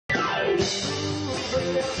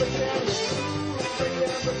Hello,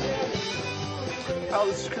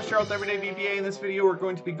 this is Chris here with EverydayVBA. In this video, we're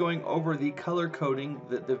going to be going over the color coding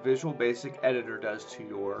that the Visual Basic editor does to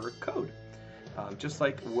your code. Just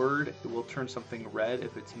like Word, it will turn something red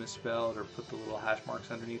if it's misspelled or put the little hash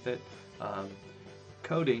marks underneath it.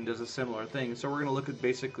 Coding does a similar thing. So we're going to look at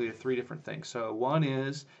basically three different things. So one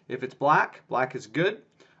is if it's black, black is good.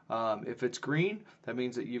 If it's green, that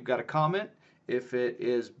means that you've got a comment. If it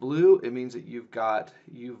is blue, it means that it's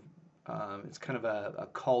kind of a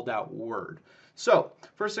called out word. So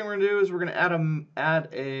first thing we're going to do is we're going to add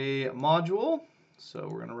a module. So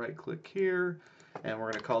we're going to right click here and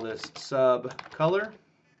we're going to call this sub color.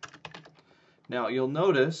 Now you'll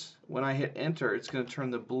notice when I hit enter, it's going to turn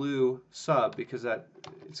the blue sub because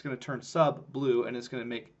it's going to turn sub blue and it's going to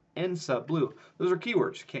make end sub blue. Those are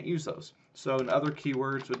keywords. You can't use those. So other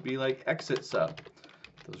keywords would be like exit sub.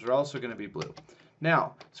 Those are also going to be blue.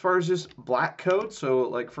 Now, as far as just black code, so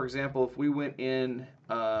like for example, if we went in,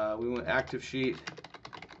 we went active sheet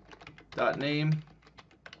dot name,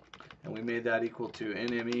 and we made that equal to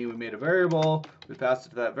NME. We made a variable. We passed it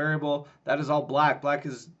to that variable. That is all black. Black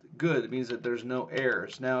is good. It means that there's no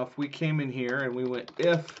errors. Now, if we came in here and we went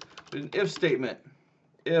an if statement,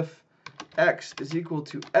 if x is equal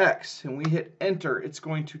to x, and we hit enter, it's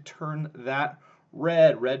going to turn that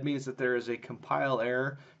red. Red means that there is a compile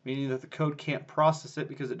error, meaning that the code can't process it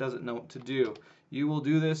because it doesn't know what to do. You will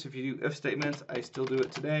do this if you do if statements. I still do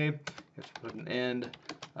it today. You have to put an end.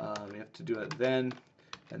 You have to do it then,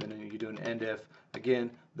 and then you do an end if.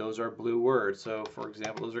 Again, those are blue words. So for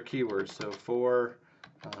example, those are keywords. So for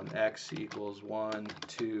x equals 1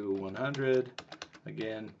 to 100.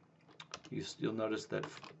 Again, you'll notice that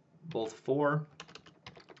both 4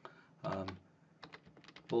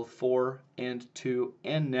 and 2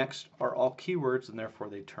 and next are all keywords, and therefore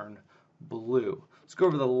they turn blue. Let's go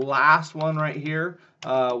over the last one right here.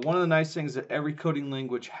 One of the nice things that every coding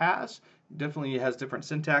language has, definitely has different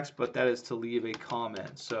syntax, but that is to leave a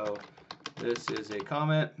comment. So this is a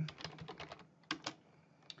comment,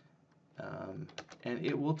 and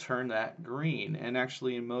it will turn that green. And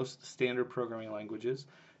actually in most standard programming languages,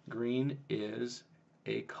 green is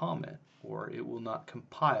a comment, or it will not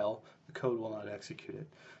compile. The code will not execute it.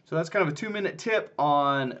 So that's kind of a 2-minute tip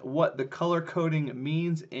on what the color coding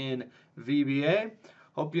means in VBA.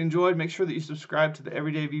 Hope you enjoyed. Make sure that you subscribe to the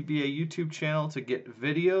EverydayVBA YouTube channel to get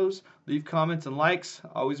videos. Leave comments and likes.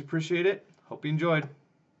 Always appreciate it. Hope you enjoyed.